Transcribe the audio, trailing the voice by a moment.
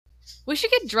We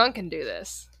should get drunk and do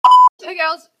this. Hey,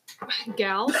 gals.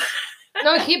 Gals?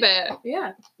 No, keep it.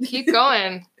 Yeah. Keep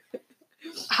going.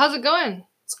 How's it going?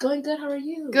 It's going good. How are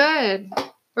you? Good.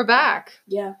 We're back.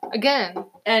 Yeah. Again.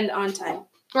 And on time.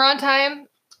 We're on time.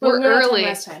 But We're we were on early. time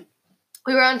last time.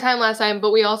 We were on time last time,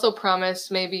 but we also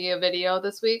promised maybe a video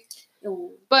this week.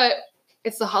 Ooh. But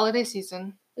it's the holiday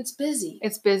season. It's busy.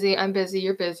 It's busy. I'm busy.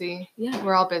 You're busy. Yeah.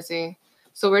 We're all busy.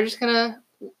 So we're just going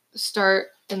to start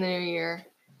in the new year.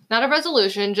 Not a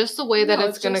resolution, just the way that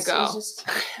it's going to go.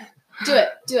 Do it.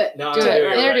 Do it. No, Do do it. it.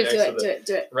 Right Introduce next Do to it. Do it.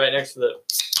 Do it. Right next to the.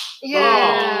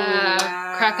 Yeah.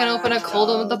 Oh, Cracking open a cold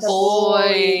one with the the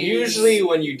boys. boys. Usually,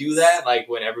 when you do that, like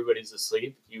when everybody's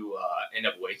asleep, you end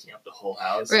up waking up the whole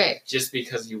house. Right. Just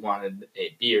because you wanted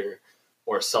a beer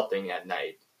or something at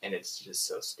night, and it's just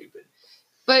so stupid.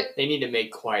 But They need to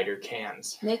make quieter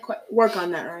cans. Work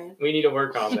on that, Ryan. We need to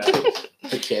work on that.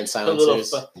 The can The little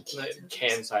silencers.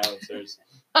 can silencers.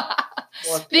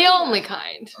 the only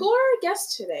kind. Who are our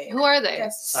guests today? Who are they?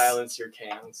 Guests. Silence your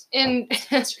cans.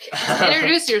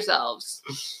 Introduce yourselves.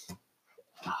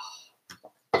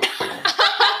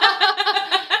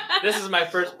 This is my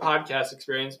first podcast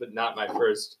experience, but not my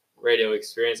first radio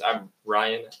experience. I'm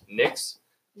Ryan Nix.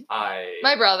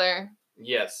 My brother.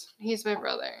 Yes. He's my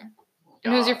brother.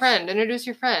 And who's your friend? Introduce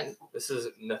your friend. This is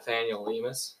Nathaniel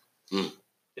Lemus. Mm.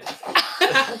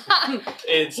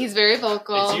 He's very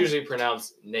vocal. It's usually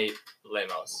pronounced Nate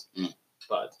Lemos, Mm.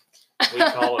 but we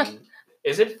call him.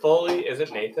 Is it Foley? Is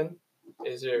it Nathan?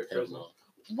 Is there? I don't know.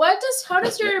 How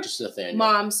does your Just Nathaniel.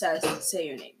 mom say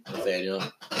your name? Nathaniel.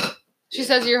 She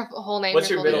says your whole name. What's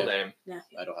your full middle name. name?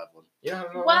 Matthew. I don't have one. You don't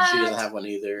have one? What? She doesn't have one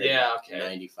either. Yeah. Okay.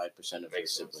 95% of her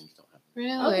Makes sense. siblings don't have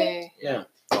Really? Okay. one. Yeah.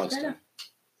 Fair Constant. enough.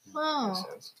 Oh. Makes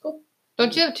sense.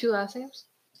 Don't you have two last names?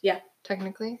 Yeah.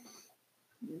 Technically?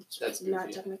 That's Not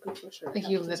goofy. technically for sure. Like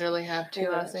you literally have two Yeah,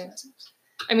 last that's- names?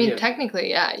 I mean, Yeah. technically,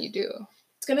 yeah, you do.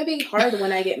 It's gonna be hard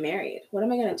when I get married. What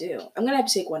am I gonna do? I'm gonna have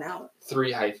to take one out.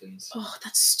 3 hyphens. Oh,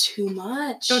 that's too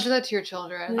much. Don't do that to your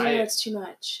children. No, that's too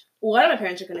much. One of my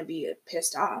parents are gonna be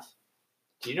pissed off.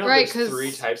 Do you know Right, there's 'cause-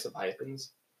 3 types of hyphens?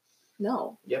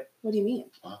 No. Yep. What do you mean?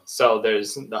 So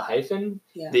there's the hyphen,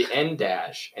 Yeah. the N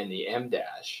dash, and the M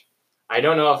dash. I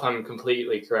don't know if I'm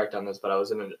completely correct on this, but I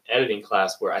was in an editing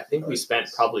class where I think we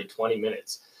spent probably 20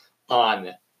 minutes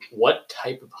on what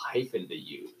type of hyphen to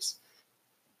use.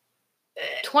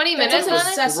 20 That's minutes on it?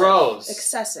 excessive. Gross.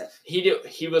 Excessive.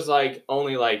 He was like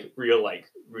only like real like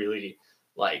really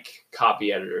like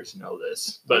copy editors know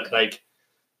this, but Okay. like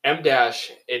M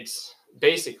dash, it's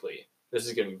basically, this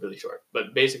is gonna be really short,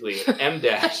 but basically M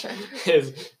dash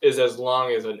is as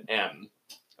long as an M,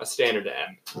 a standard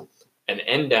M. An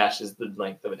N dash is the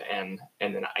length of an N,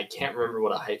 and then I can't remember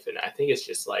what a hyphen. I think it's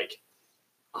just like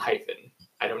a hyphen.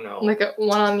 I don't know. Like a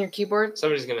one on your keyboard?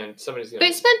 Somebody's gonna.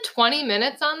 They spent 20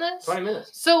 minutes on this? 20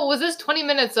 minutes. So was this 20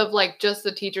 minutes of like just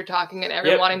the teacher talking and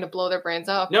everyone Yep. wanting to blow their brains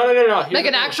out? No. Here's Like the an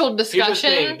thing. actual Here's the discussion?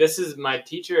 thing. This is my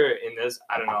teacher in this.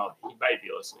 I don't know. He might be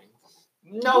listening.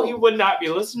 No, he would not be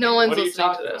listening. No one's What are you listening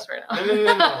to talking this right about?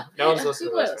 now. No. No one's listening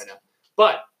to this right now.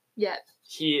 But Yet.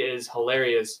 he is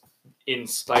hilarious in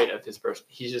spite of his person.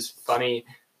 He's just funny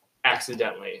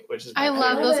accidentally, which is my I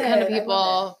love favorite those thing. kind of I love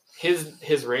people.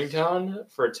 His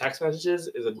ringtone for text messages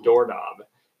is a doorknob,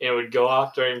 and it would go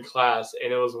off during class,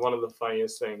 and it was one of the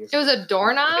funniest things. It was a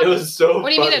doorknob? It was so. What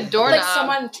do you mean funny. a doorknob? Like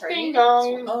someone Ding turning.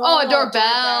 dong. Oh, a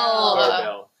doorbell.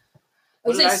 Doorbell. I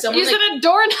was What did like I say? someone You like, said a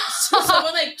doorknob.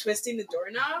 someone like twisting the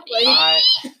doorknob. Like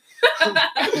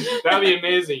That'd be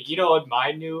amazing. You know what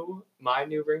my new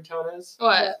ringtone is?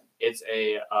 What? It's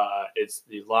it's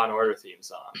the Law and Order theme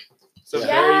song. It's a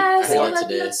yes, I very know poor, it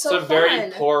today. that's so it's a very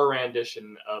fun. poor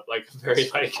rendition of like a very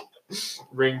like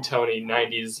ringtone-y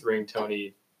 90s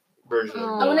ringtone-y version.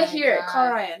 Oh. I want to my hear it. God. Call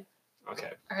Ryan.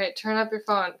 Okay. All right, turn up your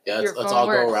phone. Yeah, Your let's phone all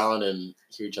works. go around and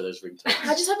hear each other's ringtones.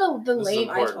 I just have the This is lame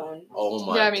important. iPhone. Oh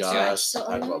my Yeah, me too. gosh. So Talk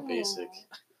about annoying. basic.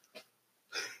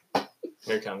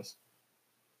 Here it comes.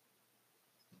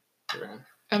 Here it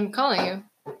I'm calling you.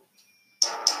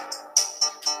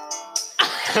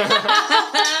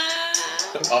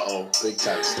 Uh-oh. Big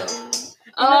time stuff.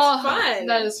 Oh, fun.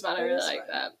 that is fun. I That really is like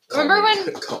fun.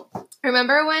 that.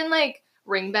 Remember when like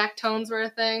ringback tones were a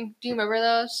thing? Do you remember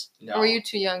those? No. Or were you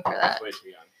too young for that? Way too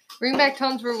young. Ringback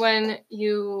tones were when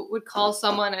you would call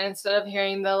someone and instead of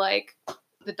hearing the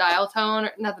dial tone,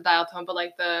 or not the dial tone, but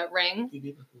like the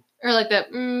ring, or like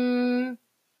the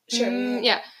Sure.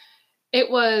 yeah, it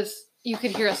was you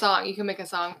could hear a song. You could make a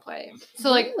song play.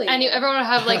 So like, Really? and everyone would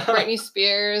have like Britney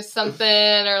Spears something,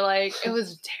 or like it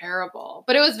was terrible,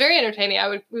 but it was very entertaining.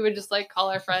 We would just like call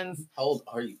our friends. How old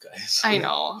are you guys? I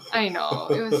know.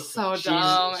 It was so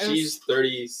dumb. She's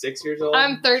 36 years old.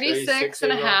 I'm 36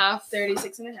 and a years old. half.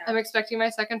 36 and a half. I'm expecting my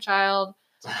second child.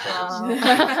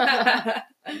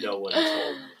 No one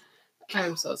told me.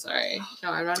 I'm so sorry.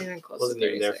 No, I'm not even close Wasn't to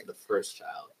even there 36. for the first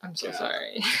child. I'm so Yeah.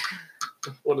 sorry.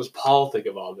 What does Paul think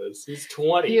of all this? He's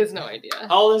 20. He has no idea.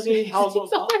 How old is he? How old is He's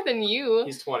Paul? older than you.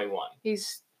 He's 21.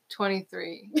 He's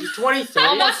 23. He's 23.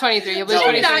 Almost 23. He'll be No, Did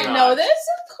you he's 23. not not. know this?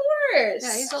 Of course.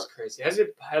 Yeah, he's That's crazy.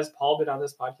 Has Paul been on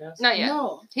this podcast? Not yet.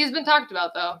 No. He's been talked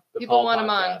about though. The People Paul want him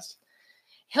on. podcast.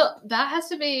 That has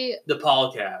to be The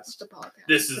Paulcast. the podcast.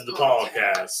 This is the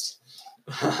Podcast.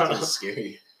 That's Paulcast.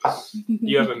 scary.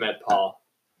 You haven't met Paul.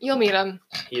 You'll meet him.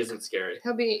 He isn't scary.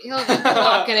 He'll be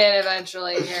walking in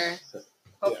eventually here.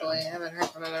 Hopefully, I haven't heard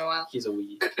from him in a while. He's a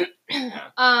weed.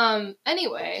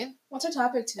 Anyway, What's our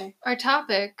topic today? our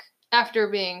topic after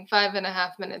being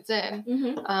 5.5 minutes in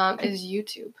Mm-hmm. is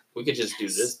YouTube. We could just do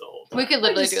this the whole time. We could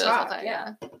literally just do this all talk, the time.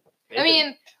 yeah. Yeah. I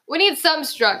mean, we need some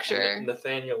structure.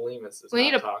 Nathaniel Lemus is We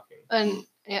need not a- talking. And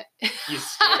yeah. He's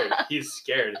scared. He's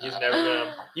scared.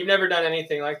 You've never done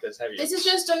anything like this, have you? This is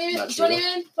just don't Not true.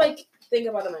 even like think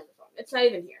about the microphone. It's not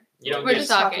even here. You don't We're get just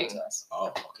talking talking. to us. Oh,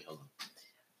 okay, hold on.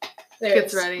 There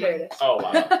Gets it is. ready. There it is. Oh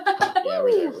wow. Yeah,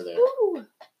 we're there. Ooh.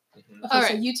 Mhm. Okay, All so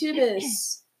right. YouTube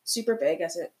is super big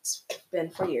as it's been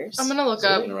for years. I'm gonna look It's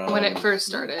up been around when it first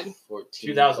started. 14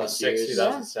 2006, plus years.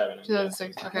 2007. I'm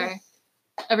 2006. guessing. Okay.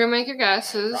 Everyone make your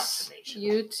guesses. Approximation.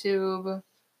 YouTube.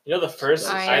 You know the first.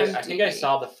 I think I IMDb.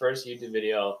 saw the first YouTube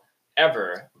video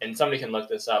ever, and somebody can look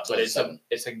this up. But it's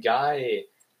a guy.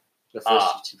 The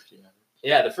first YouTube video.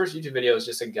 Yeah, the first YouTube video is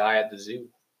just a guy at the zoo.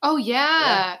 Oh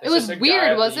yeah, it's it was just a guy weird,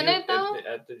 at the wasn't zoo- it though?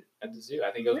 At the zoo,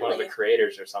 I think it was one of the Really?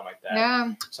 creators or something like that.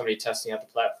 Yeah. Somebody testing out the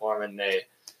platform, and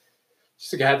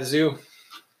just a guy at the zoo.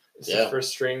 It's the Yeah. first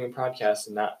streaming podcast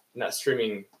and not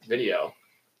streaming video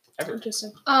ever.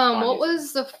 Interesting. What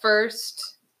was the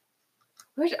first?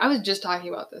 I was just talking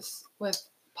about this with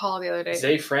Paul the other day.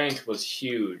 Zay Frank was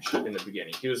huge in the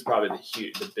beginning. He was probably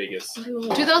the biggest.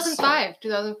 2005.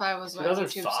 2005 was when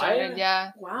YouTube 2005? started.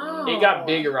 Yeah. Wow. He got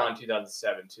big around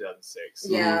 2007, 2006.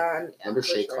 Yeah. Remember for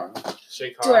Shay sure. Carl? Shay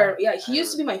Do I- Carl. yeah, he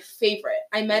used to be my favorite.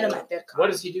 I met him at VidCon.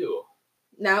 What does he do?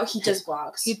 Now he just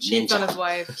vlogs. He cheats on his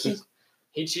wife.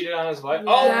 He cheated on his wife.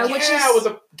 Yeah, Oh, which yeah, is-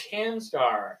 with a cam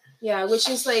star. Yeah, which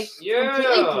is like Yeah.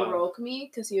 completely broke me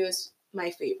because he was my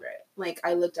favorite. Like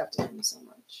I looked up to him so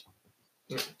much.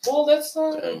 Well, that's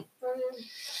not. Dang.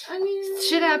 I mean,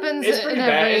 Shit happens. It's pretty in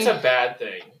bad. every- It's a bad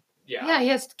thing. Yeah. Yeah, he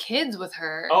has kids with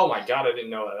her. Oh my god, I didn't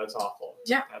know that. That's awful.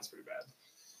 Yeah. That's pretty bad.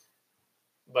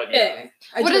 But yeah.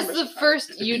 I What do is remember the Shai Khan.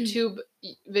 first YouTube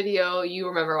video you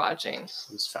remember watching? It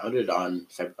was founded on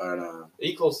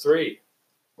equals 3,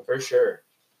 for sure.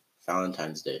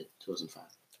 Valentine's Day, 2005.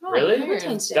 Oh, Really?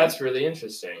 Valentine's Day. That's really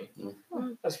interesting.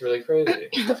 Mm. That's really crazy.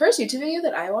 The first YouTube video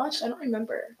that I watched. I don't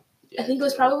remember. Yeah, I think it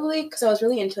was probably because I was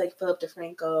really into like Philip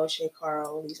DeFranco, Shay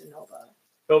Carl, Lisa Nova.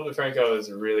 Philip DeFranco is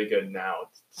really good now,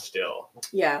 still.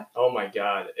 Yeah, Oh my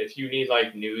god. If you need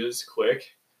like news quick,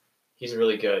 he's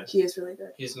really good. he is really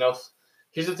good. Here's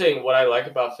the thing, what I like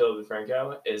about Philip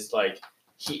DeFranco is like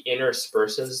he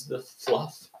intersperses the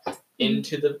fluff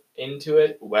into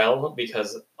it well,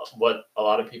 because what a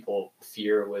lot of people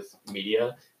fear with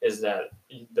media is that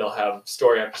they'll have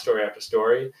story after story after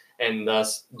story, and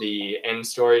thus the end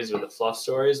stories or the fluff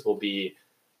stories will be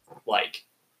like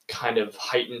kind of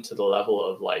heightened to the level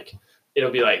of like,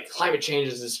 it'll be like climate change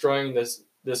is destroying this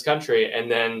country, and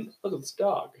then look at this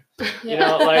dog. You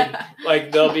know,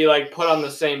 like they'll be like put on the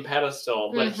same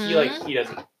pedestal, but he does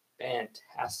it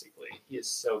fantastically. He is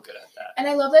so good at that. And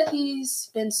I love that he's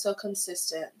been so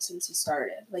consistent since he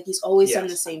started. Like he's always done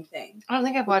Yes. the same thing. I don't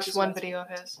think I've Which watched is one awesome. video of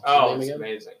his. Oh, Name it's again?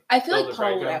 amazing. I feel Phil like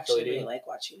Paul would DeFranco, actually Philly D. really like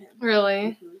watching him.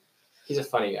 Really? Mhm. He's a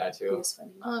funny guy He too. is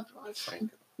funny. I'll have to watch.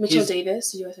 Frank. Mitchell He's-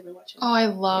 Davis. Did you guys ever watch him? Oh, I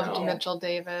loved No. Mitchell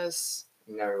Davis.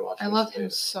 Never watched. I this love him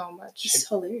dude. so much. He's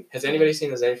hilarious. Has anybody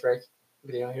seen the Zay Frank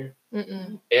video here?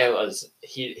 Mm-mm.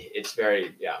 It's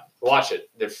very watch it.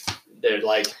 They're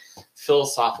like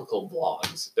philosophical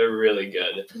vlogs. They're really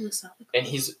good. Philosophical. And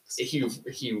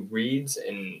he reads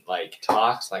and like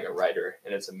talks like a writer,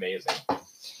 and it's amazing.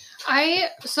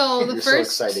 So the You're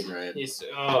first so exciting, Ryan. He's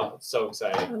it's so I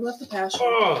exciting. love the passion.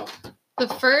 Oh, the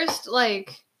first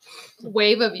like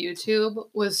wave of YouTube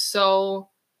was so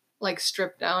like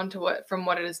stripped down to what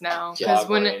it is now, because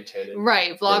when oriented.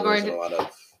 right vlog There was oriented a lot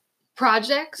of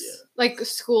projects Yeah. like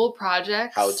school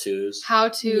projects how-tos,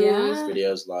 how-tos Yeah.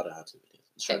 videos, a lot of how-to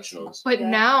videos. instructionals. But Yeah.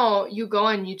 now you go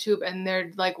on YouTube and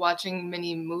they're like watching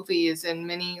mini movies and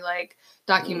mini like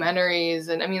documentaries,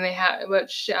 and I mean they have And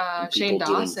Shane people doing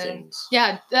Dawson. things.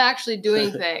 Yeah, they're actually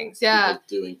doing things. Yeah, People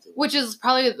doing things. which is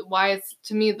probably why it's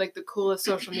to me like the coolest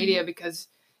social media, because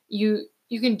you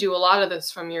can do a lot of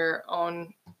this from your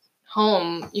own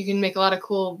home. You can make a lot of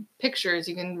cool pictures.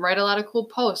 You can write a lot of cool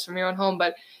posts from your own home.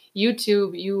 But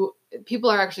YouTube, people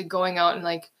are actually going out and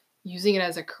like using it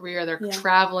as a career. They're Yeah.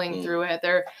 traveling Mm. through it.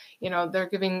 They're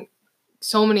giving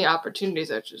so many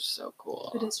opportunities, which is so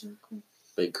cool. It is really cool.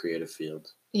 Big creative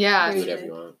field. Yeah, Do Very whatever good.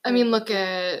 you want. I mean, look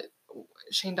at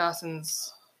Shane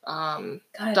Dawson's God,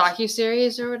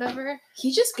 docuseries or whatever.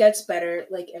 he just gets better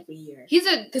like every year. He's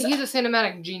a 'Cause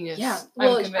cinematic genius. Yeah, I'm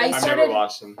well, convinced. I've started- never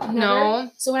watched him.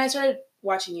 No. So when I started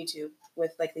watching YouTube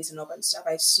with like Lisa Nova and stuff,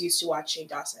 I used to watch Shane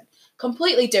Dawson.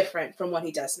 Completely different from what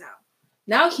he does now.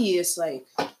 Now he is like,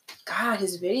 God,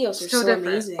 his videos are So so different.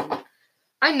 amazing.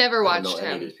 I never I don't watched know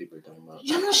any of him. these people are talking about.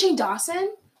 You don't know Shane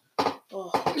Dawson?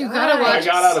 Oh, You gotta God. watch I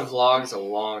got out of vlogs a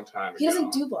long time ago. He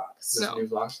doesn't do vlogs. Does No. he do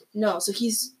vlogs? No, so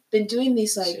he's been doing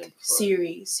these Seen like him before.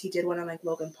 series. He did one on like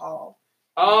Logan Paul.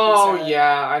 Oh He's a-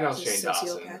 yeah, I know He's Shane a Dawson.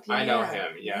 sociopath. I know Yeah,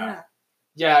 him. Yeah.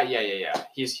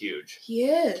 He's huge. He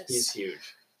is. He's huge.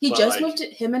 He But, just like- moved.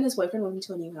 Him and his boyfriend moved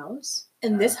into a new house,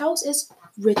 and this house is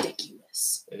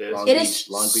ridiculous. It is. Long It Beach- is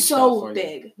Long Beach, so California.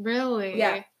 big, Really?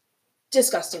 Yeah.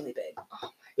 disgustingly big.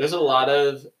 There's a lot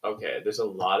of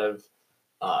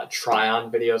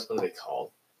try-on videos. What are they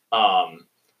called?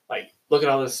 Like look at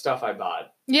all this stuff I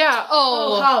bought. Yeah.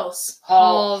 Oh, Oh. house.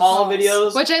 Haul Hauls.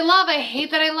 videos. Which I love. I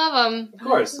hate that I love them. Of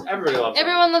course, everybody loves them.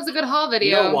 Everyone loves a good haul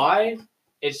video. You know why?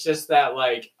 It's just that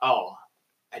like,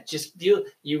 I just feel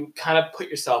you kind of put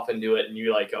yourself into it and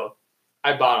you like go,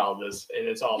 I bought all this and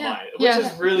it's all Yeah. mine. Which Yeah.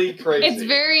 is really crazy. It's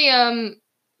very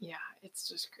yeah, it's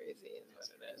just crazy is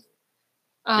what it is.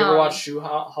 You ever watch shoe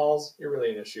hauls? You're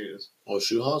really into shoes. Oh,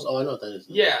 shoe hauls? Oh, I know what that is.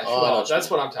 Yeah, shoe Oh, I know hauls. That's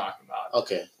you what I'm talking about. mean.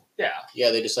 Okay. Yeah. Yeah,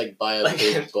 they just like buy a Like-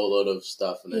 big boatload of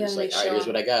stuff and then Yeah, it's they like, all right, show here's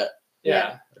what I got.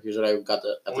 Yeah. Here's what I got at I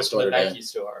the went to store the today. Nike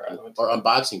store. I went to- Or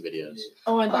unboxing videos.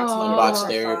 Oh, unboxing. Oh. Unbox videos are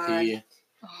therapy. fun.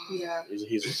 Yeah.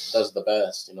 He does the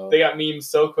best, you know. They got memes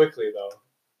so quickly though.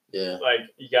 Yeah. Like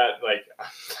you got like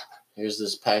Here's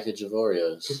this package of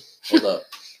Oreos. Hold up.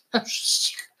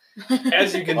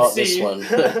 as you can Oh, see. this one.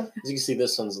 As you can see,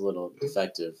 this one's a little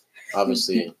defective.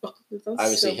 Obviously, That sounds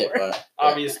obviously so hit boring. by.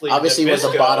 obviously Obviously, it was a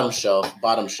Nabisco.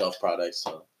 bottom shelf product.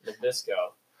 So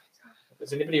Nabisco.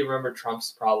 Does anybody remember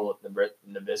Trump's problem with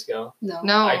Nabisco? No.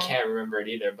 No. I can't remember it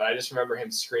either, but I just remember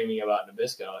him screaming about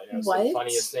Nabisco. And it was the What?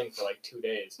 funniest thing for like 2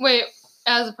 days. Wait,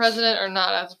 as a president or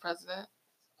not as a president?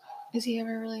 Is he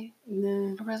ever really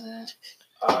No. a president?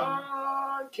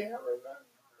 I can't remember.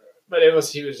 But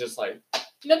he was just like,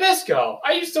 Nabisco!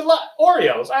 I used to love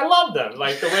Oreos. I love them.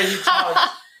 Like the way he talks.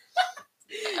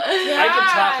 I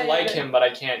can talk like him, but I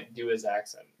can't do his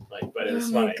accent. Like, but it was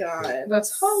Oh funny. my god, That's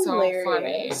that's so hilarious.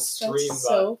 funny. Extreme That's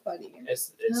so funny.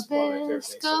 It's one of my favorite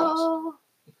things to watch.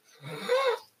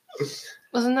 Nabisco.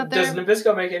 Wasn't that Does their...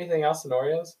 Nabisco make anything else than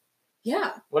Oreos?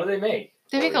 Yeah. What do they make?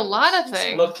 They make a lot of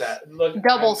things. Look.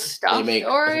 Double I'm- stuffed they make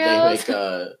Oreos.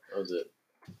 what was it?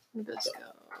 Nabisco.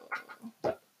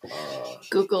 Uh,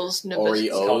 Google's Nabisco.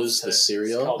 It's called Oreos, the It's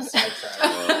cereal. called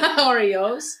sidetrack.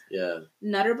 Oreos, Yeah.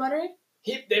 Nutter Butter.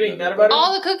 They make Nutter Butter?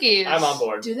 All the cookies. I'm on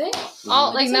board. Do they?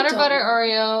 All like It's Nutter a Butter, donut.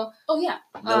 Oreo. Oh yeah.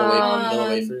 Vanilla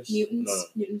wafers. Newtons, No, no.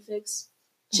 Newton Figs,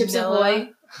 Chips Vanilla. Ahoy.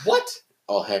 What?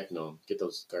 Oh heck no! Get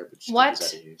those garbage. What?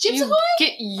 cookies out of here. Chips You- Ahoy.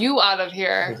 Get you out of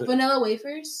here. Vanilla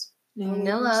wafers.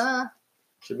 Vanilla.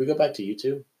 Should we go back to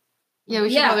YouTube? Yeah, we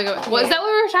should Yeah. probably go. What is that?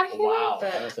 What we were talking Wow.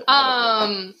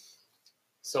 about?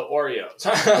 So Oreos.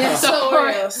 Yeah, so So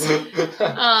Oreos.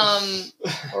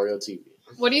 Oreo TV.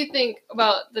 What do you think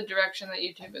about the direction that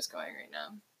YouTube is going right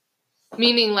now?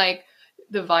 Meaning, like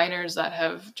the Viners that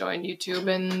have joined YouTube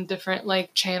and different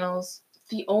like channels.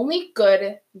 The only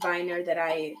good Viner that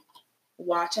I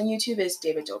watch on YouTube is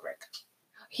David Dobrik.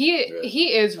 He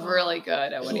is really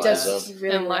good at what He he does does.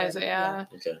 really And well. Liza, yeah.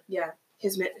 Okay. Yeah.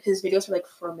 His videos are like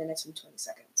 4 minutes and 20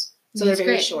 seconds. So He's they're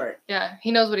very great. short. Yeah,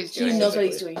 he knows what he's He doing. knows what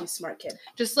he's doing. He's a smart kid.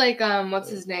 Just like what's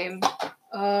his name?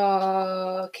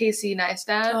 Casey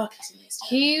Neistat. Oh, Casey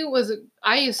Neistat.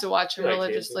 I used to watch him You like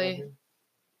religiously. Casey?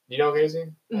 You know Casey?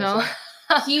 No.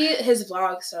 His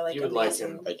vlogs are like You would like amazing.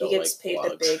 him. I He don't gets like paid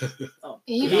vlogs. the big. Oh.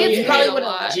 He He gets probably paid a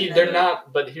wouldn't lot. watch They're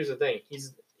not, but here's the thing.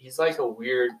 He's like a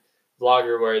weird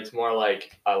vlogger where it's more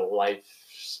like a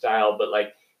lifestyle, but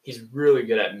like he's really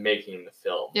good at making the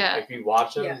film. Yeah. Like if you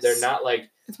watch them, Yes. they're not like,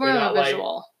 It's more They're of not a like-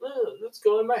 visual. let's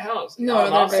go in my house. No,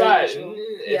 I'm they're very outside. visual.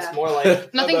 It's Yeah. more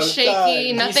like Nothing's Outside. shaky.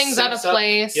 he Nothing's out of sets up-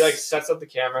 place. He like sets up the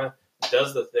camera,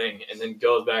 does the thing, and then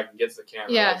goes back and gets the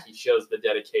camera. Yeah. Like, he shows the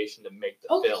dedication to make the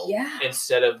Oh, film yeah.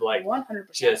 instead of like 100%.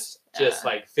 just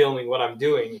like filming what I'm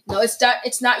doing. No, it's not.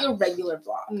 It's not your regular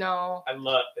vlog. I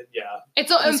love it. Yeah. It's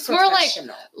more like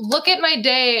professional. look at my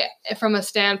day from a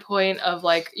standpoint of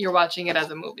like you're watching it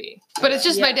as a movie, but it's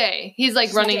just my Yeah. day. He's like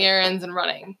Just my running day. errands and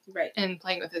running Right. and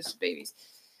playing with his babies.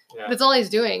 Yeah. That's all he's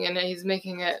doing, and he's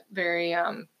making it very.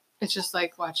 It's just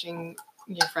like watching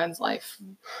your friend's life.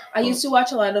 I used to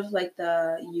watch a lot of like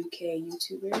the UK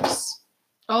YouTubers.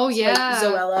 Oh yeah. Like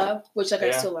Zoella, which like I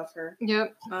Yeah. still love her.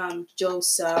 Yep. Joe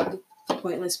Sugg,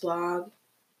 Pointless Blog,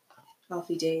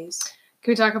 Healthy Days.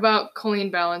 Can we talk about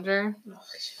Colleen Ballinger?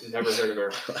 Never heard of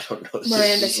her. I don't know.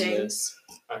 Miranda She's in Sings.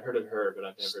 I've heard of her, but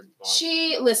I've never watched.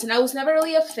 Listen, I was never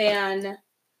really a fan.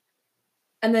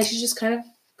 And then she just kind of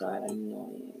got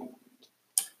annoying.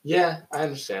 Yeah, I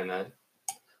understand that.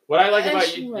 What I like And about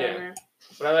she- you, whatever.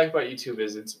 what I like about YouTube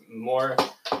is it's more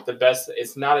the best.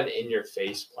 It's not an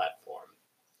in-your-face platform,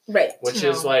 Right. which No.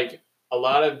 is like a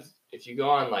lot of. If you go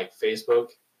on like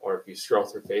Facebook or if you scroll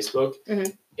through Facebook,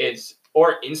 Mhm. it's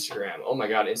or Instagram. Oh my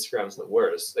God, Instagram's the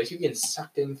worst. Like you get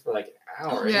sucked in for like an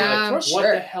hour. and you're Yeah. like, For what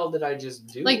sure. the hell did I just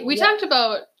do? Like we Yeah. talked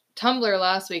about Tumblr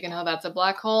last week and how that's a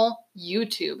black hole.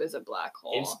 YouTube is a black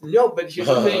hole. No, but here's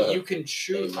the thing: you can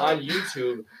choose Amen. on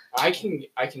YouTube. I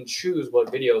can choose what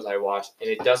videos I watch, and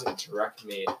it doesn't direct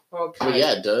me. Well, Well,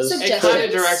 yeah, it does. kinda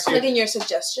Suggestions. directs you. Like in your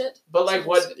suggestion. But like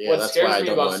what Yeah, what that's scares why I me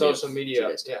don't about want social you media,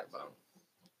 guys to yeah, talk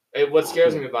about. what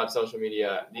scares me about social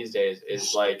media these days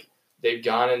is like they've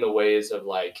gone in the ways of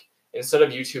like instead of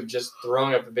YouTube just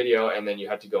throwing up a video and then you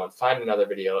have to go and find another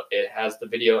video, it has the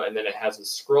video and then it has a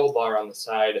scroll bar on the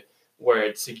side where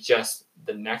it suggests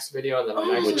the next video and then the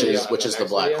next Which video is and which the is the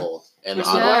next black video. hole and Which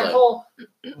is the Yeah. black autoplay. hole.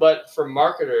 But for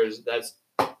marketers, that's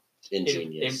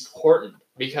Ingenious. important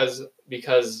because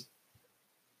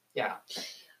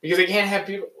they can't have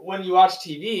people when you watch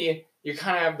TV. You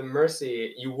kind of have the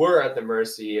mercy. You were at the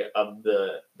mercy of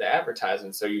the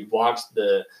advertisement. So you watched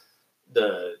the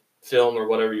film or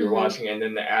whatever you were Mhm. watching, and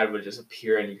then the ad would just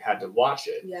appear, and you had to watch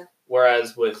it. Yeah.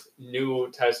 Whereas with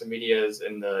new types of medias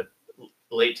in the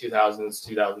late 2000s,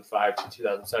 2005 to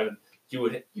 2007, you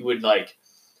would like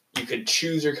you could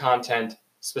choose your content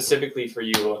specifically for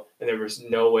you, and there was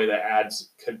no way that ads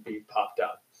could be popped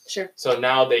up. Sure. So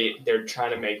now they're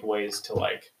trying to make ways to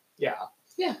like Yeah.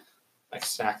 like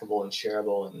snackable and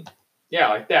shareable and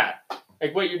like that,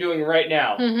 like what you're doing right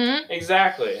now. Mm-hmm.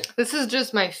 Exactly. This is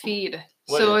just my feed,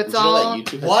 What- so Did it's you know all. that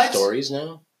YouTube What? has stories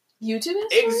now? YouTube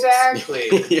is Exactly.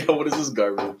 Yeah, what is this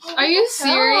garbage? Are you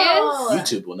serious?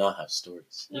 YouTube will not have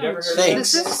stories. You never heard of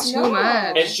Thanks. it? This is No. too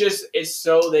much. It's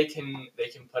so they can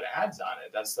put ads on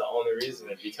it. That's the only reason.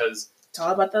 Because It's all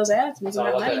about those ads. it's Making all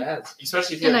that about money. the ads,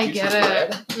 especially if you And have I get YouTube Red.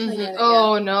 it. Mhm. I get it,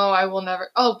 Oh no, I will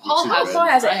never. Oh, Paul YouTube has. Red. Paul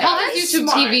has it. I Paul have has it. YouTube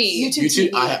Smart. TV. YouTube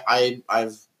YouTube,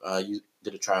 TV.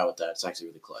 did a trial with that. It's actually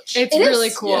really clutch. It's It is. really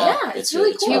cool. Yeah, it's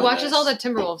really it's cool. He really watches nice. all the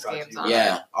Timberwolves Brought to games you. on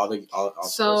Yeah, all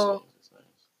So- sports games. It's nice.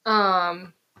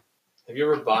 it. Have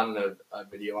you ever bought a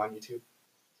video on YouTube,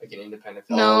 like an independent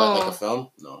film? No. Oh, like a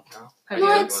film? No. Have I you? did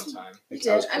What? one time. You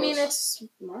That was did. I mean, close. it's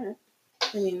smart.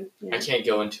 I mean, I can't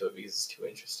go into it because it's too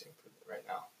interesting for right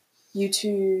now.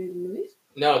 YouTube movies.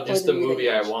 No, just Or the the movie movie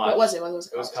I watched. What was it? What was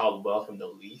it? It was called Welcome to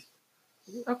Leith,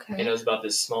 and Okay. it was about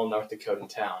this small North Dakotan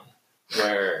town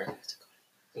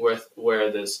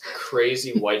where this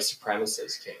crazy white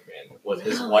supremacist came in with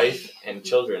his Really? wife and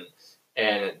children,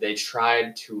 and they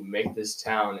tried to make this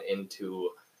town into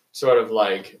sort of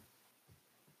like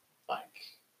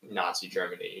Nazi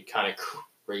Germany, kind of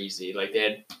crazy. Like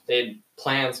they had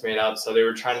plans made out, so they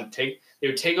were trying to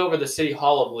take over the city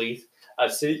hall of Leith, a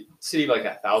city of like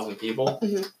 1,000 people,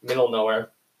 Mhm. middle of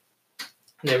nowhere.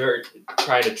 And they were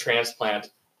trying to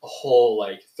transplant a whole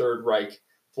like Third Reich,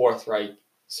 Fourth Reich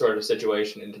sort of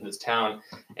situation into this town,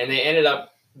 and they ended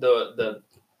up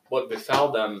what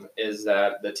befell them is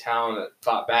that the town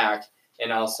fought back,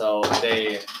 and also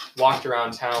they walked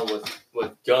around town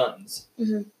with guns.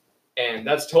 Mhm. And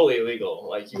that's totally illegal.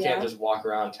 Like, you can't Yeah. just walk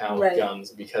around town Right. with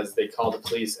guns, because they called the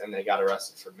police and they got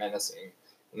arrested for menacing,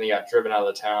 and they got driven out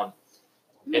of the town.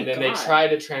 Oh And then my they God. tried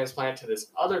to transplant to this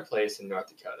other place in North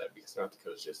Dakota, because North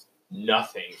Dakota is just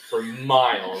nothing for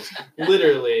miles.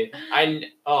 Literally,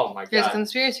 oh my There's a God.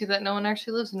 conspiracy that no one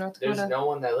actually lives in North There's Dakota. no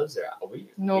one that lives there. We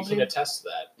Nobody. can attest to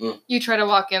that. You try to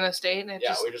walk in the state and it Yeah,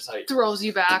 just we're just like, throws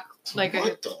you back like a.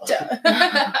 What the?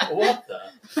 what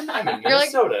the? I'm in You're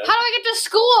like, Minnesota. How do I get to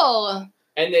school?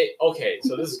 And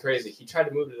so this is crazy. He tried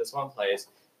to move to this one place,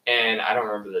 and I don't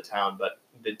remember the town, but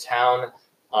the town,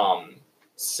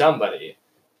 somebody,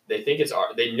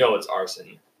 they know it's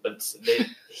arson, but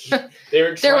they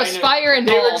were There was trying to, fire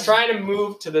they were involved. trying to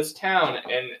move to this town,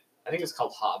 and I think it's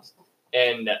called Hobbs,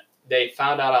 and they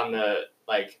found out on the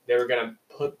they were gonna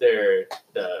put the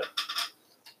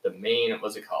main,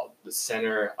 what's it called, the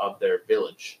center of their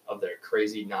village, of their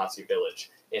crazy Nazi village,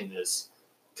 in this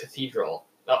cathedral,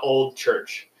 the old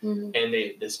church, Mhm.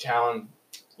 and this town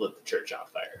lit the church on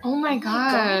fire. Oh my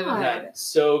god. God. That's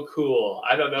so cool.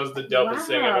 I thought that was the dopest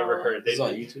thing I've ever Wow. heard. This is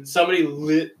on YouTube? Somebody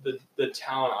lit the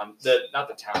town on not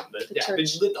the town, they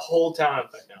church. lit the whole town on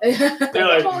fire. No. They're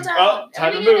like, Hold on. oh,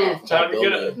 time to Everybody move, time to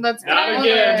get it. That's Not kinda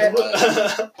again.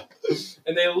 weird.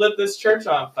 And they lit this church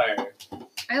on fire.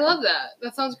 I love that.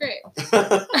 That sounds great.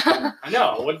 I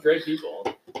know, what great people.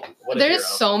 What a There's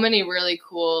hero. so many really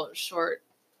cool short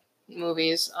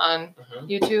movies on Mhm.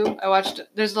 YouTube. I watched.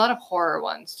 There's a lot of horror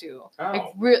ones too.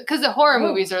 Oh. Because the horror Oh,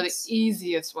 movies are the nice.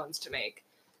 easiest ones to make.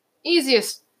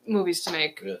 Easiest movies to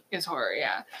make Really? is horror.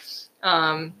 Yeah.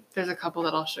 There's a couple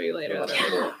that I'll show you later. Yeah,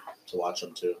 that are- to watch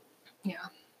them too.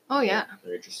 Oh yeah.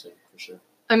 They're interesting for sure.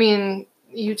 I mean,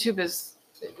 YouTube is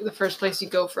the first place you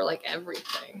go for like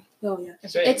everything. Oh yeah.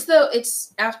 Same.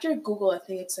 It's after Google. I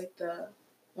think it's like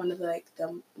one of the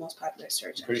most popular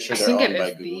search. Pretty engines. sure I they're think owned it by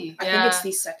is Google. the. I Yeah. think it's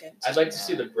the second. I'd like to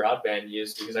see the broadband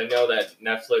used, because I know that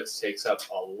Netflix takes up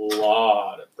a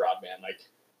lot of broadband.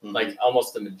 Mhm. Like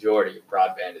almost the majority of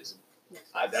broadband is.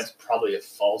 That's probably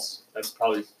That's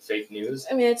probably fake news.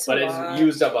 I mean, it's But a it's lot.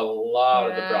 used up a lot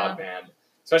of the Yeah. broadband,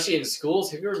 especially in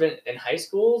schools. Have you ever been in high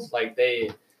schools? Like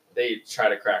they try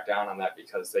to crack down on that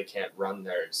because they can't run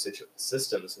their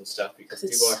systems and stuff because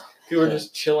It's- people are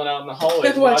just chilling out in the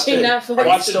hallways watching Netflix. Are you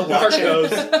watching still watching?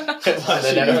 Narcos. Watching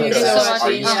Watching Netflix. You're still Narcos. watching.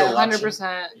 Are you still Yeah, watching?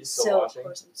 100%. You still Still, of watching?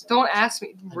 course, I'm still Don't watching. ask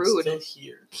me. I'm Rude. still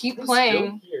here. Keep I'm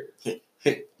playing. still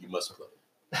here. You must play.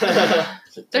 There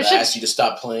Did I should- ask you to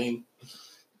stop playing?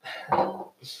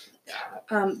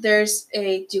 There's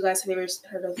a. Do you guys have ever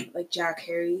heard of like Jack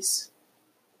Harry's?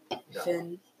 No.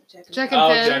 Finn. Jack and Jack Finn?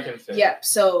 and Oh, Finn. Jack and Finn. Yep.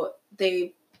 So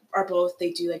they are both.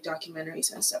 They do like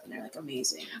documentaries and stuff, and they're like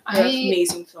amazing. They're I-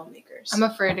 amazing filmmakers. I'm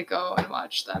afraid to go and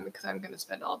watch them because I'm going to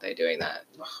spend all day doing that.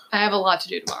 I have a lot to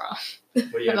do tomorrow.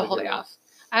 What do I you have the to whole do? day off.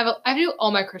 I do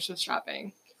all my Christmas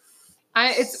shopping.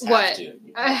 It's Have what? to. You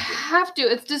I have to. have to.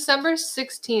 It's December You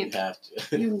 16th. have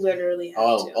to. You literally have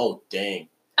to. Oh, dang.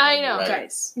 I know. Right.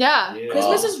 Guys, Yeah. Yeah.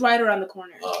 Christmas Oh. is right around the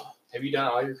corner. Oh, Have you done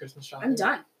all your Christmas shopping? I'm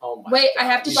done. Oh my Wait, I God.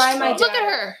 have to You buy my suck. Look at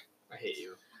her. I hate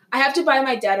you. I have to buy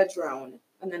my dad a drone,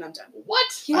 and then I'm done.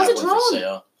 What? He I has have a one for drone.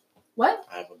 sale. What?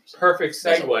 I have one for sale. Perfect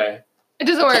Doesn't segue. It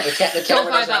doesn't work. The Don't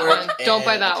camera buy doesn't that work, one. Don't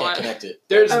buy and that I can't one. connect it.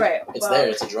 There's. All right. It's well, there.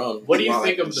 It's a drone. What do you It's not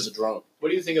think like of it's just a drone? What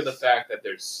do you think of the fact that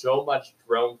there's so much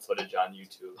drone footage on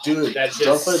YouTube? Dude, That's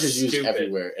drone just footage is used stupid.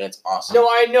 everywhere, and it's awesome. No,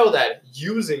 I know that.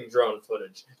 Using drone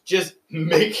footage. Just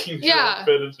making drone Yeah.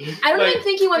 footage. I don't Like, even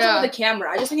think he wants Yeah. it with a camera.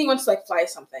 I just think he wants to like fly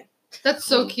something That's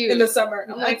so in cute. the summer.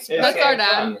 I'm like, it's That's so our dad.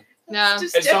 fun. Yeah. it's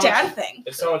just It's a so dad much- thing.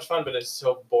 It's so much fun, but it's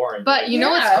so boring. But you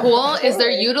know Yeah, what's cool is they're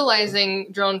totally.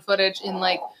 utilizing drone footage in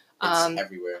like It's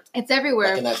everywhere. it's Like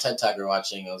everywhere. in that TED Talk we were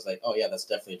watching, I was like, oh yeah, that's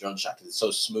definitely a drone shot because it's so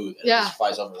smooth and Yeah. it just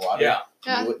flies over water. Yeah.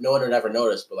 Yeah. No one would ever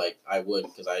notice, but like I would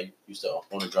because I used to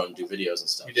own a drone and do videos and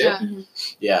stuff. You did? Yeah.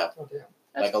 Yeah, Oh, damn.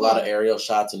 That's like cool. a lot of aerial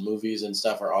shots and movies and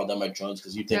stuff are all done by drones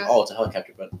because you think, Yeah. oh, it's a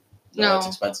helicopter, but no, No. it's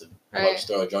expensive. Right. I'll just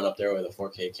throw a drone up there with a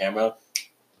 4K camera,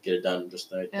 get it done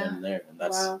just right then Yeah. and there, and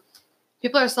that's Wow.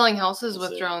 People are selling houses with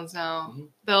That's it. drones now.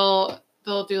 Mhm.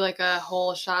 They'll do like a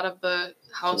whole shot of the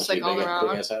house like all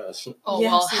around. House. Oh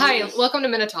Yes, well, it hi, is. welcome to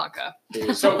Minnetonka.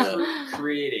 Here's So the-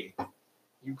 creating.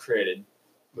 You created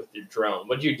with your drone.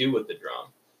 What did you do with the drone?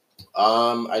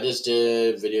 I just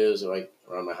did videos like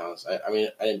around my house. I mean,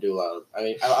 I didn't do a lot of. I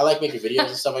mean, I like making videos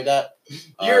and stuff like that.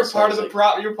 You're So part I of the was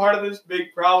like, You're part of this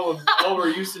big problem of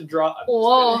overuse of drone.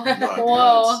 Whoa, No,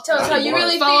 whoa! it's Tell us not how you anymore.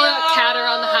 really Follow feel. a cat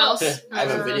around the house. I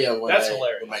have a video when, That's when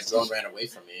hilarious. my drone ran away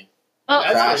from me, Oh,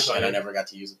 That's crashed, pretty and I funny. never got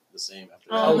to use it the same after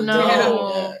Oh, that.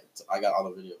 no. Yeah, I got all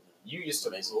the video. You used to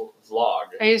vlog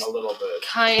I used- a little bit.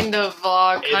 kind of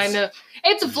vlog, It's- kind of.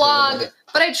 It's a vlog,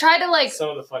 but I try to like. Some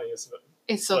of the funniest.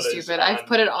 It's so footage stupid. I've on-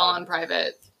 put it all on- on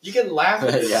private. You can laugh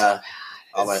at this. Yeah,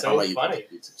 all my It's so all my YouTube, funny.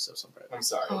 YouTube stuff. So bright. I'm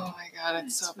sorry. Oh my god,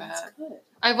 it's so That's bad. good.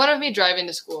 I have one of me driving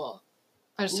to school.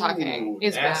 I was talking. Ooh,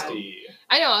 It's bad. nasty.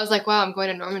 I know. I was like, wow, I'm going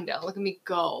to Normandale. Look at me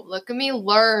go. Look at me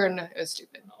learn. It was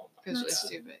stupid. Oh It was really That's-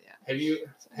 stupid. Yeah.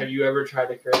 Have you ever tried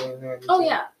to create anything? on Oh YouTube?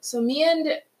 yeah. So me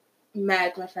and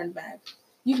Meg, my friend Meg,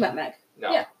 you've met Meg.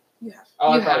 No. Yeah. You have.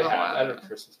 Oh, You I probably have a have. while. At a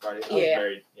Christmas party. I Yeah. was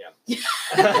very,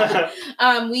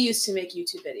 yeah. We used to make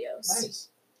YouTube videos. Nice.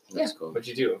 That's cool. What'd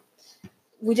you do?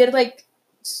 We did like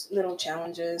little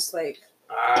challenges, like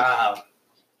Ah,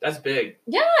 that's big.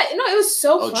 yeah, no, it was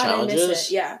so Oh, fun. I miss challenges?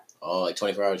 it. Yeah. Oh, like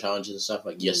 24-hour challenges and stuff,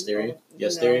 like Yes Theory.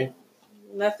 Yes No. Theory.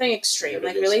 Nothing extreme. Never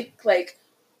Like did really, like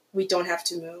we don't have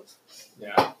to move.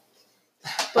 Yeah.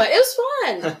 But it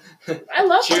was fun. I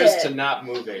loved Cheers it. to not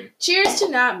moving. Cheers to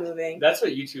not moving. That's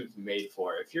what YouTube's made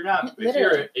for. If you're not,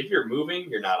 Literally. if you're moving,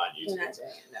 you're not on You're YouTube. not doing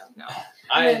it, no.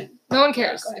 I No one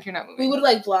cares Go ahead. if you're not moving. We would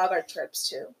like vlog our trips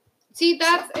too. See,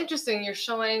 that's interesting. You're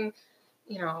showing,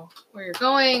 where you're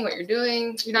going, what you're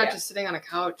doing. You're not Yeah. just sitting on a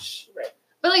couch. Right.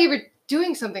 But like if you're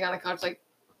doing something on the couch, like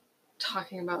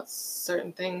talking about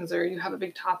certain things, or you have a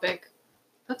big topic,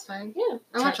 that's fine. Yeah.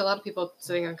 I watch a lot of people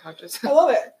sitting on couches. I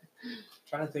love it.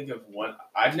 trying to think of one.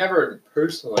 I've never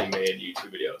personally made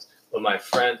YouTube videos, but my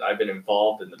friends, I've been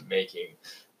involved in the making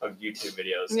of YouTube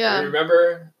videos. Yeah. You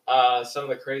remember some of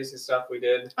the crazy stuff we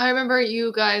did? I remember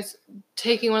you guys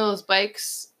taking one of those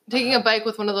bikes, taking a bike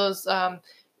with one of those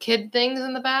kid things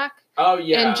in the back, Oh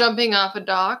yeah, and jumping off a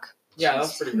dock. yeah, that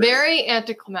was pretty crazy. Very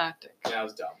anticlimactic. Yeah, that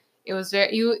was dumb. It was very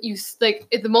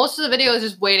the most of the video is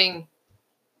just waiting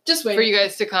Just for wait. you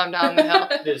guys to calm down the hill.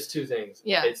 There's two things.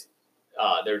 Yeah. It's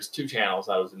there's two channels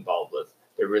I was involved with.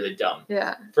 They're really dumb.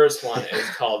 Yeah. First one is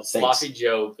called Thanks. Sloppy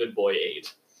Joe Good Boy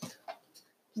 8.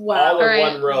 Wow. All in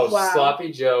Alright. one row. Wow.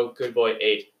 Sloppy Joe Good Boy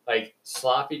 8. Like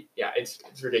sloppy. Yeah, it's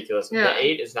ridiculous. Yeah. The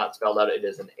 8 is not spelled out. It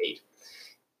is an 8.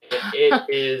 It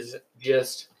is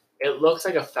just. It looks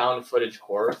like a found footage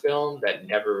horror film that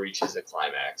never reaches a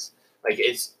climax. Like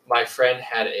it's my friend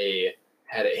had a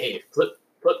flip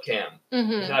cam.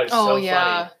 Mm-hmm. He thought it was Oh so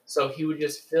yeah. funny. So he would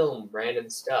just film random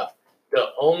stuff. The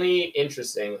only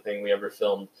interesting thing we ever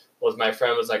filmed was my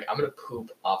friend was like, I'm gonna poop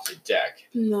off the deck.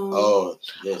 No. Oh,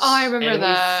 yes. Oh, I remember And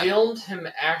that. we filmed him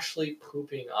actually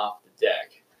pooping off the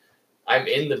deck. I'm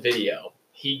in the video.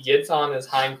 He gets on his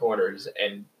hindquarters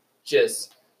and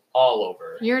just all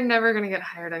over. You're never gonna get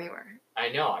hired anywhere I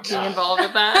know, I'm being not. involved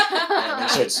with Yeah, that. make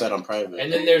sure it's set on private.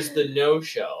 And then there's the no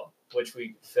show, which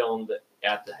we filmed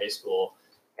at the high school,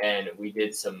 and we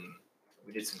did some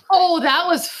Oh, crazy that stuff.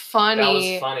 was funny. That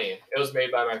was funny. It was made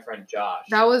by my friend Josh.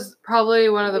 That was probably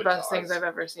one of the Wood best Dogs. things I've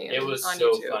ever seen. It was on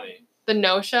so YouTube. funny. The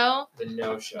no show. The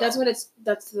no show. That's what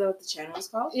the channel is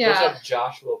called? Yeah. Look up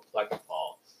Joshua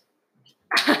Pleckapall.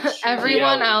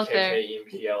 Everyone out there.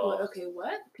 What, okay,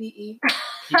 what? P-E?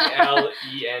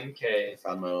 P-L-E-N-K I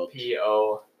found my old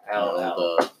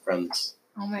P-O-L-L friends.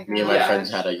 Oh my god. Me and my Yeah.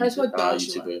 friends had a That's what YouTube,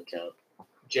 Joshua. YouTube account. I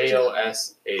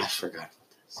J-O-S-H. forgot.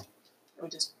 Or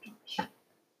just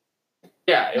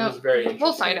Yeah, it No, was very interesting.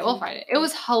 We'll find it. We'll find it. It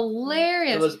was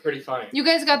hilarious. It was pretty funny. You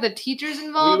guys got the teachers We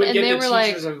involved, would and get they the were like,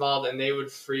 teachers involved, and they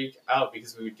would freak out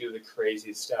because we would do the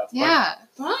crazy stuff. "Yeah,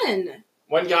 fun.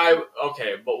 One guy,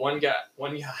 okay,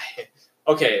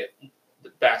 the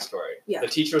backstory. Yeah. The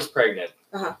teacher was pregnant.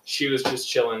 Uh-huh. She was just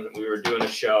chilling. We were doing a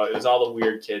show. It was all the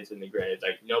weird kids in the grade.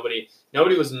 Like, nobody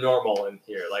was normal in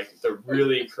here. Like, the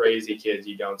really crazy kids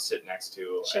you don't sit next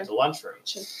to Sure. at the lunchroom.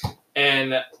 Sure.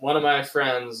 And one of my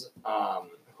friends,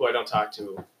 who I don't talk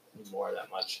to anymore that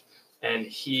much, and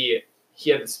he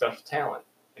had a special talent.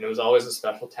 And it was always a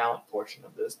special talent portion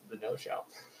of the no show.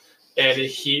 And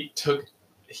this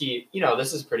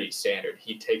is pretty standard.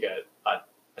 He'd take a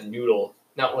noodle,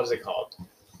 what is it called?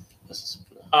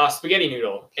 Spaghetti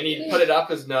noodle. And he'd put it up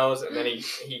his nose, and then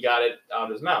he got it out of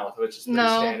his mouth, which is pretty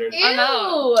No. standard. I'm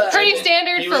out. Pretty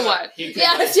standard He for was- what? He could,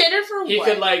 Yeah, like, standard for he what?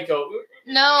 could like go.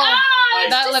 No, Like,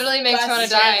 that it's literally makes me want to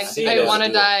disgusting. die. See I this, want to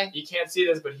dude. die." You can't see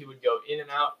this, but he would go in and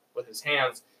out with his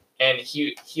hands, and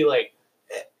he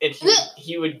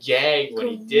would gag when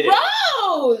he did it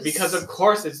Gross! because of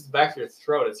course it's the back of your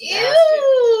throat. It's nasty.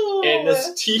 Ew! And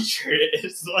this teacher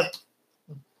is like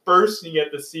bursting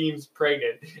at the seams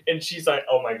pregnant, and she's like,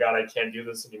 oh my god, I can't do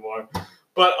this anymore.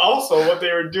 But also what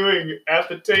they were doing at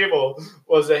the table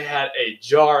was they had a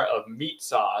jar of meat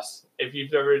sauce. If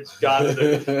you've ever gone to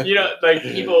the, like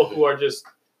people who are just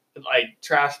like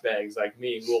trash bags like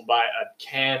me who will buy a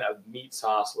can of meat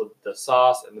sauce with the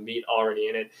sauce and the meat already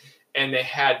in it. And they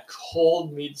had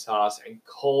cold meat sauce and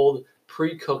cold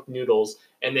pre-cooked noodles,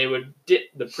 and they would dip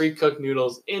the pre-cooked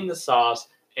noodles in the sauce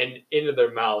and into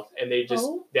their mouth, and they just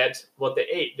that's what they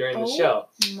ate during the show.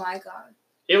 My God.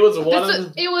 It was one of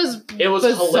the, It was bizarre.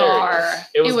 bizarre.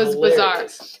 It was bizarre.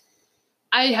 hilarious.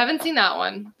 I haven't seen that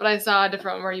one, but I saw a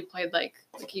different one where you played like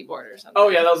the keyboard or something. Oh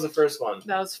yeah, that was the first one.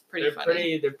 That was pretty They're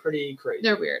funny. they're pretty crazy.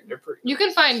 They're weird. They're pretty. You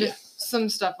can find Yeah. some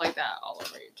stuff like that all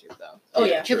over YouTube, though. Oh,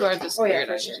 yeah. People are just Oh, yeah, weird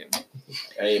for on sure. YouTube.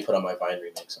 I need to put on my Vine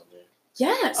remix on there.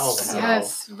 Yes. Oh, no.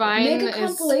 Yes, Vine Make a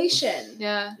is. compilation.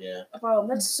 Yeah, Yeah. Wow,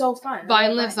 that's so fun.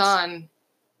 Vine lives on.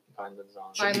 Vine lives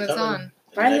on. Vine be lives coming. on. In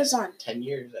the Vine next lives on. 10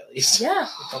 years at least. Yeah.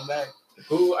 Come back.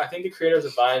 Who I think the creators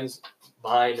of Vine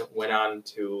went on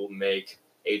to make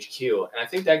HQ, and I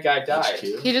think that guy died.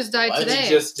 HQ? He just died What? today. He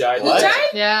just died. What? today. Died?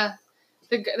 Yeah.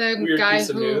 The Weird guy piece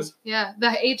of who, news. yeah, the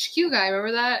HQ guy.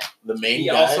 Remember that? The main He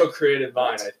guy. also created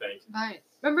Vine, I think. Right.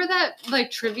 Remember that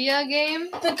like trivia game?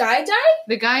 The guy died?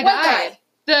 The guy What died.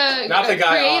 The Not the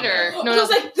guy on creator. there. No, I no, was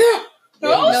like, no.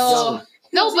 no, no.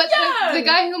 But young. the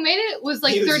guy who made it was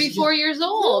like He was 34 years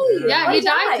old. Really? Yeah, Why he he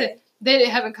died. died? They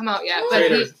haven't come out yet,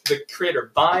 but he. The creator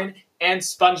of Vine and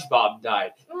SpongeBob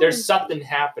died. There's something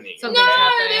happening. Something No,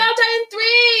 happening. they all died in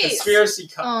threes. Conspiracy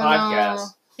Oh, podcast. no.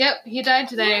 Yep, he died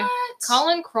today. What?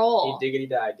 Colin Kroll. He diggity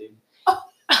died, dude.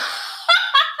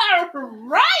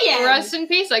 Ryan. Rest in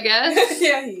peace, I guess.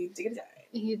 Yeah, he did die.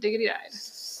 He diggity died.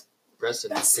 Rest in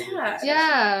That's peace. sad.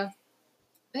 Yeah.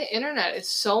 The internet is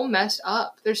so messed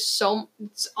up. It's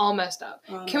all messed up.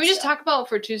 Can we just talk about it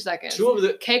for 2 seconds? Two of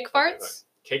the Cake farts?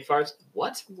 cake farts.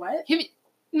 What? What?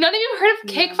 None of you heard of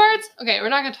cake No. farts? Okay, we're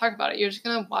not gonna talk about it. You're just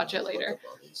gonna watch it later.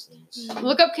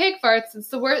 Look up cake farts. It's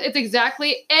the worst. It's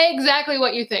exactly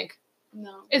what you think.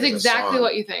 No. It's There's a exactly song.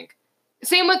 what you think.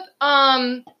 Same with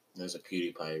There's a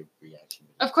PewDiePie reaction.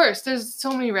 of course, there's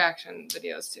so many reaction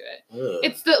videos to it. Ugh.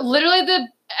 It's literally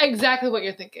exactly what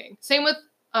you're thinking. Same with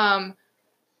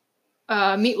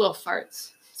meatloaf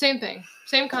farts. Same thing.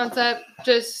 Same concept.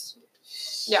 Just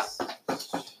yeah.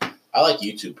 I like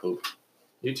YouTube poop.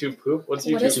 YouTube poop? What's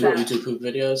What YouTube is poop? that? YouTube poop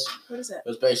videos. What is it? It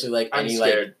was basically like I'm any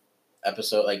scared. like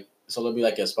episode, like so there'll be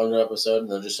like a SpongeBob episode,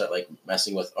 and they'll just start like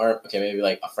messing with, or okay, maybe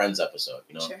like a Friends episode,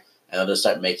 you know, Sure. and they'll just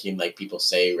start making like people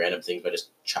say random things by just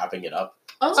chopping it up,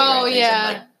 Oh, Oh, things yeah.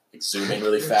 and, like zoom in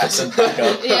really fast and back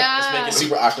up. Yeah. Just make it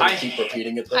super awkward I to keep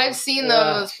repeating it. Though. I've seen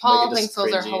Yeah. those. Paul Make it thinks just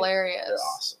those are cringy. hilarious. They're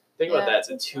awesome. Think about Yeah. that.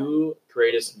 The two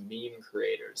greatest meme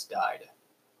creators died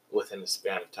within the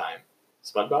span of time.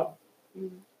 SpongeBob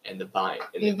Mm. and the Vine.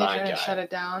 And You the think they're Vine gonna guy. shut it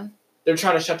down? They're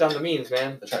trying to shut down the memes,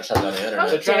 man. They're trying to shut down the How internet.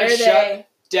 They're trying dare to they?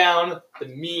 Down the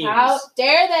memes. How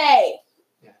dare they?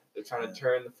 Yeah, they're trying to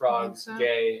turn the frogs so.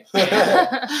 gay.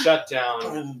 And shut down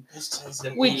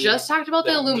the We meme. just talked about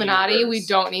the the Illuminati. memeverse. We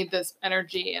don't need this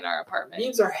energy in our apartment.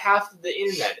 Memes are half of the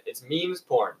internet. It's memes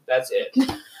porn. That's it.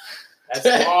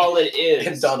 That's all it is.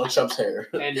 And Donald Trump's hair.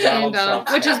 And Donald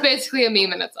Trump. which is basically a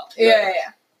meme in itself. Yeah.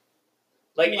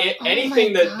 Like Oh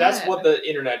anything my that's God. what the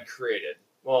internet created.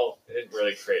 Well, it didn't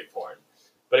really create porn,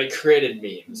 but it created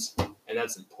memes, and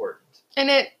that's important. And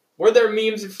it Were there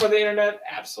memes before the internet?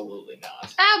 Absolutely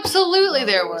not. absolutely No,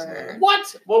 there there was were.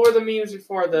 What? What were the memes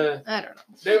before the? I don't know.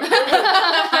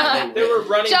 They were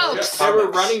running Jokes. They were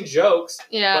running jokes,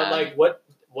 Yeah. but like,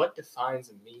 what defines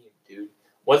a meme, dude?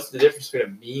 What's the difference between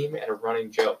a meme and a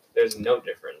running joke? There's no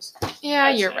difference. yeah,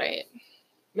 I'd you're say. right.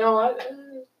 No,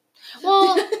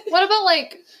 Well, what about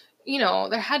like,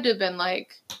 there had to have been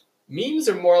like, memes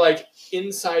are more like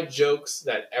inside jokes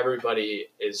that everybody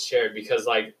is shared, because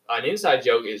like an inside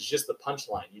joke is just the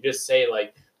punchline. You just say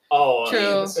like, oh,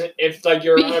 True. if like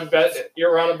you're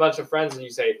around a bunch of friends and you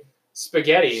say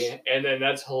spaghetti, and then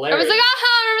that's I hilarious. was like,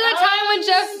 remember that time when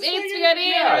Jeff ate spaghetti?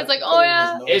 Yeah. And I was like, oh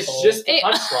yeah. It's just the It-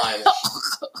 punchline.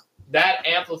 That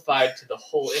amplified to the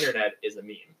whole internet is a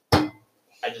meme.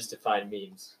 I just defined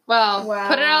memes. Well, Wow.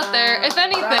 put it out there. If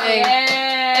anything,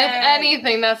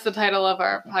 that's the title of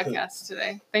our podcast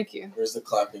today. Thank you. Where's the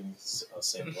clapping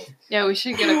sample? Yeah, we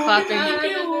should get a clapping.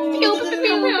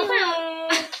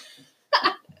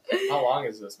 How long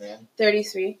is this, man?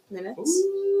 33 minutes.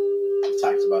 I've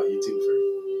talked about YouTube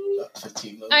for about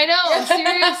 15 minutes. I know,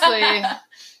 seriously.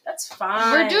 That's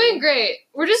fine. We're doing great.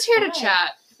 We're just here to Fine.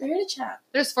 chat. We're here to chat.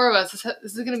 There's 4 of us.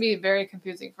 This is going to be very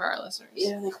confusing for our listeners.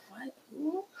 Yeah, like what?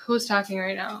 Who? Who's talking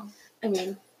right now? I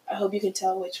mean, I hope you can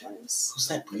tell which one is. Who's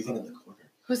that breathing in the corner?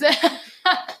 Who's that?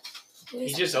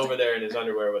 He's just over there in his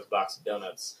underwear with a box of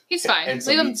donuts. He's fine. And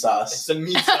some Leave him meat sauce. It's a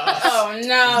meat sauce. Oh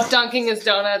no! dunking his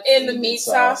donuts. In the meat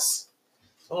sauce.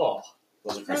 Oh,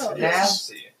 Those are great Oh, videos.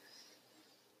 nasty.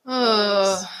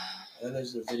 Ugh. And then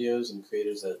there's the videos and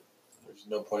creators that there's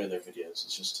no point in their videos.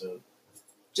 It's just to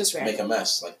Just make random. a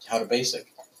mess. Like How to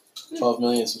Basic. 12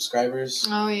 million subscribers.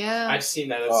 Oh, yeah. I've seen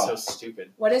that. That's so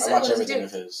stupid. What is I it? watch What does it everything do?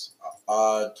 of his.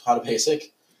 How to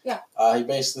Basic. Yeah. He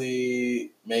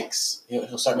basically makes.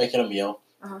 He'll start making a meal,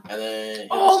 Uh-huh. and then he'll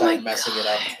Oh start my messing it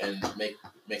God. up and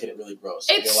making it really gross.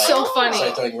 It's He'll, so Oh. funny.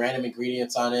 Start throwing random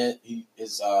ingredients on it.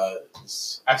 His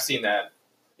I've seen that.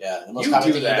 yeah. The most You common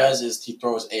do thing that. he does is he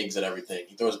throws eggs at everything.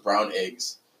 He throws brown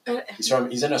eggs. Uh,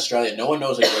 He's in Australia. No one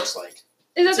knows what he looks like.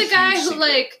 Is that It's the a guy huge who, secret.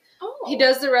 like, oh. he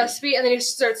does the recipe and then he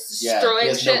starts Yeah, destroying he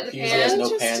has shit no, in the he has pan?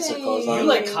 no pants or clothes on. You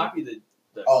like copy the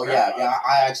Oh crap yeah. out.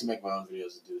 I actually make my own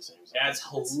videos and do the same. Yeah, it's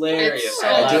hilarious. It's so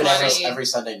I do it funny. every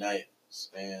Sunday night,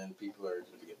 and people are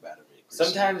gonna get mad at me.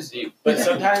 Sometimes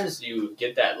you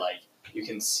get that like you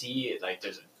can see like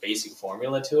there's a basic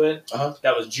formula to it. Uh-huh.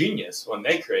 That was genius when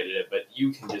they created it, but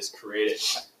you can just create it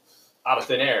out of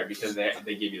thin air because they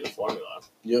give you the formula.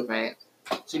 Yep. Right.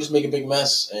 So you just make a big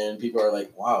mess, and people are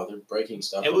like, "Wow, they're breaking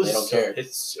stuff." It and was they don't so, care.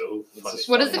 It's so It's funny. just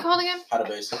What is funny. it called again? How to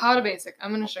basic. How to Basic.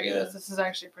 I'm gonna show you Yeah. this. This is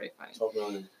actually pretty funny. 12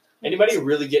 million. Anybody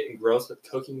really get engrossed with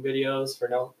cooking videos for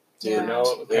no Dude, no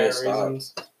yeah, apparent stop.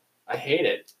 reasons? I hate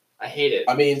it. I hate it.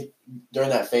 I mean, during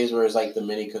that phase where it's like the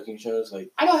mini cooking shows,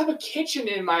 like I don't have a kitchen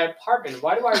in my apartment.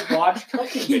 Why do I watch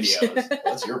cooking videos?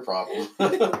 that's your problem.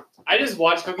 I just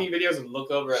watch cooking videos and look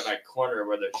over at my corner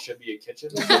where there should be a kitchen,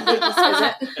 This is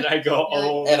it. and I go,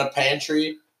 "Oh, And a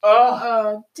pantry. oh,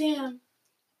 Oh, damn.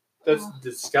 that's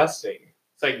disgusting."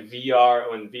 It's like VR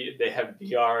when they have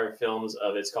VR films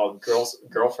of it's called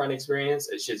Girlfriend Experience.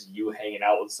 It's just you hanging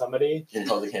out with somebody. In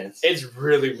public hands. It's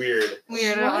really weird.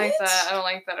 Weird. I don't like What? that. I don't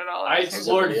like that at all. I That's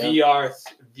explored Yeah. VR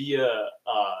via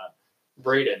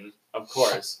Braden, of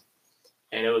course,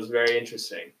 and it was very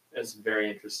interesting. It's very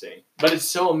interesting, but it's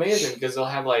so amazing because they'll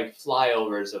have like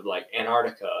flyovers of like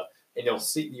Antarctica, and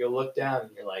you'll look down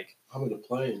and you're like, I'm in a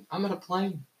plane. I'm in a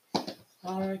plane.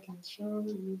 I can show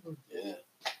you. Yeah.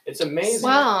 It's amazing.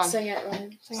 Wow. Sing it,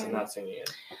 Ryan. I'm not singing it.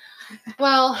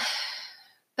 Well,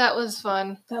 that was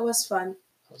fun. That was fun.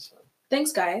 That was fun.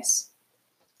 Thanks, guys.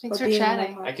 Thanks For for being on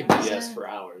chatting. our I can podcast. BS for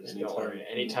hours. Don't Anytime. worry.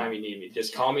 Anytime you need me,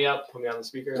 just call me up. Put me on the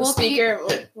speaker. Well, Speaker.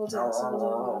 We'll do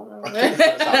this.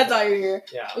 That's all you hear.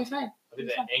 Yeah, We'll be fine. I'll be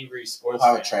the angry We'll sports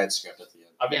have a fan. transcript at the end.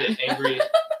 I'll be the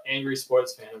angry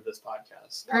sports fan of this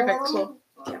podcast. Perfect. Cool.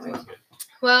 Can't wait. Sounds good.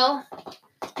 Well,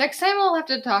 next time we'll have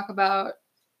to talk about.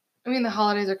 I mean, the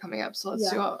holidays are coming up, so let's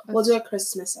Yeah. do it. We'll do a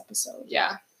Christmas episode.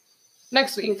 Yeah.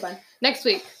 Next It'll be week. fun. Next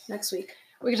week Next week.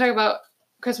 we can talk about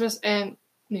Christmas and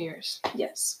New Year's.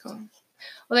 Yes. Cool.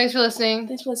 Well, thanks for listening.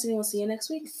 Thanks for listening. We'll see you next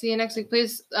week. See you next week.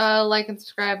 Please like and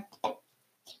subscribe.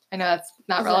 I know that's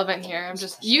not Is that- relevant here. I'm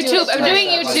just Do it. YouTube. I'm Smash doing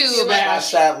that like- YouTube.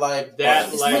 Smash that like That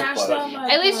button. like Smash button. that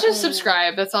like At least just button.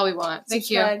 subscribe. That's all we want.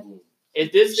 Thank you. Subscribe.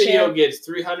 If this video Share. gets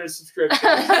 300 subscriptions,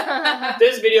 if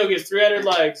this video gets 300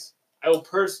 likes, I will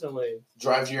personally.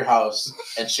 Drive to your house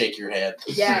and shake your hand.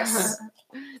 Yes.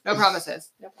 No promises.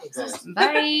 No promises.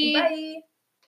 Bye. Bye.